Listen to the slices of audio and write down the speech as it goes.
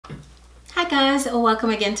Hi guys, welcome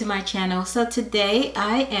again to my channel. So today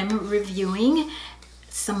I am reviewing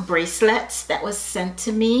some bracelets that was sent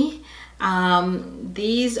to me.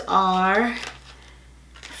 These are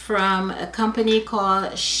from a company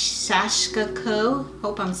called Sashka Co.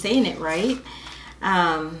 Hope I'm saying it right.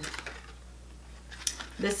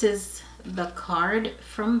 This is the card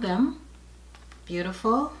from them.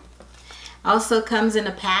 Beautiful. Also comes in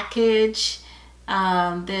a package.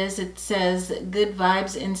 It says good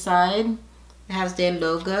vibes inside. It has their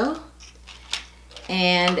logo,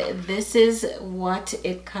 and this is what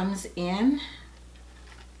it comes in.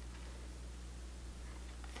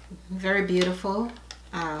 Very beautiful.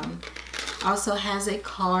 Also has a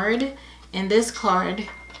card, and this card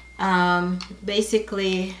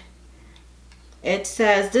basically it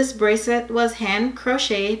says this bracelet was hand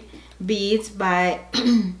crocheted beads by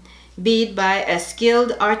bead by a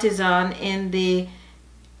skilled artisan in the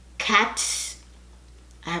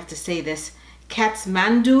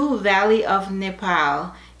Kathmandu Valley of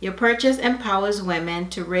Nepal. Your purchase empowers women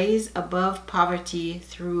to rise above poverty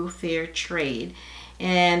through fair trade.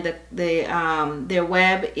 And their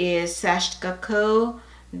web is sashkaco.com.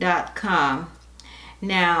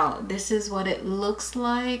 Now this is what it looks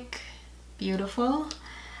like. Beautiful.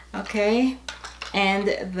 Okay, and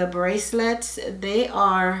the bracelets, these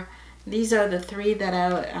are the three that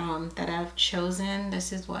I've chosen.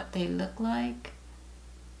 This is what they look like.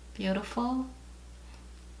 Beautiful.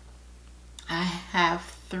 I have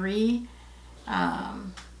three.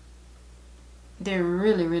 They're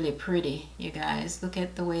really pretty, you guys. Look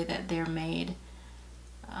at the way that they're made.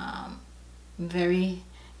 Very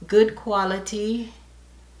good quality.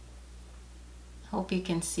 Hope you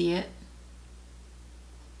can see it.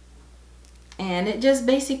 And it just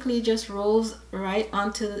basically just rolls right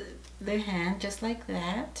onto the hand, just like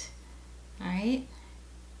that. All right.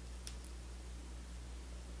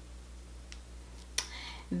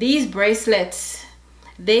 These bracelets,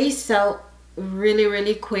 they sell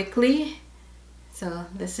really quickly. So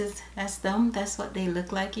that's them. That's what they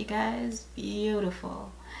look like, you guys.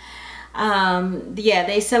 Beautiful. Yeah,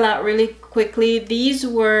 they sell out really quickly. These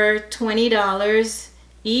were $20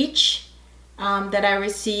 each that I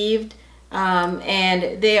received.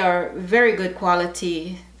 And they are very good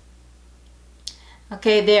quality.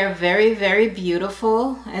 Okay, they're very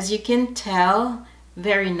beautiful, as you can tell.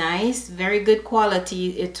 Very nice, very good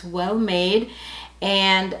quality. It's well made.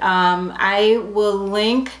 And I will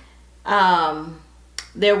link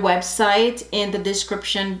their website in the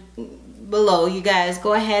description below. You guys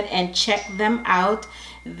go ahead and check them out.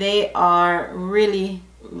 They are really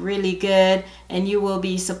good, and you will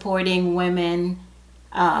be supporting women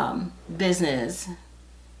business.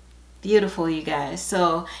 Beautiful, you guys.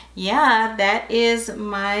 So yeah, that is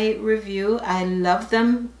my review. I love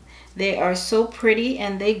them. They are so pretty,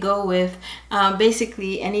 and they go with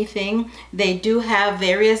basically anything. They do have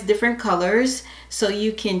various different colors, so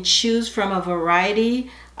you can choose from a variety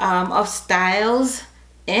of styles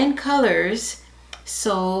and colors.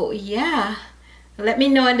 So yeah, let me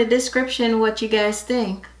know in the description what you guys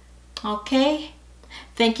think. Okay,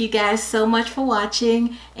 thank you guys so much for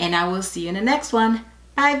watching, and I will see you in the next one.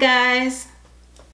 Bye guys.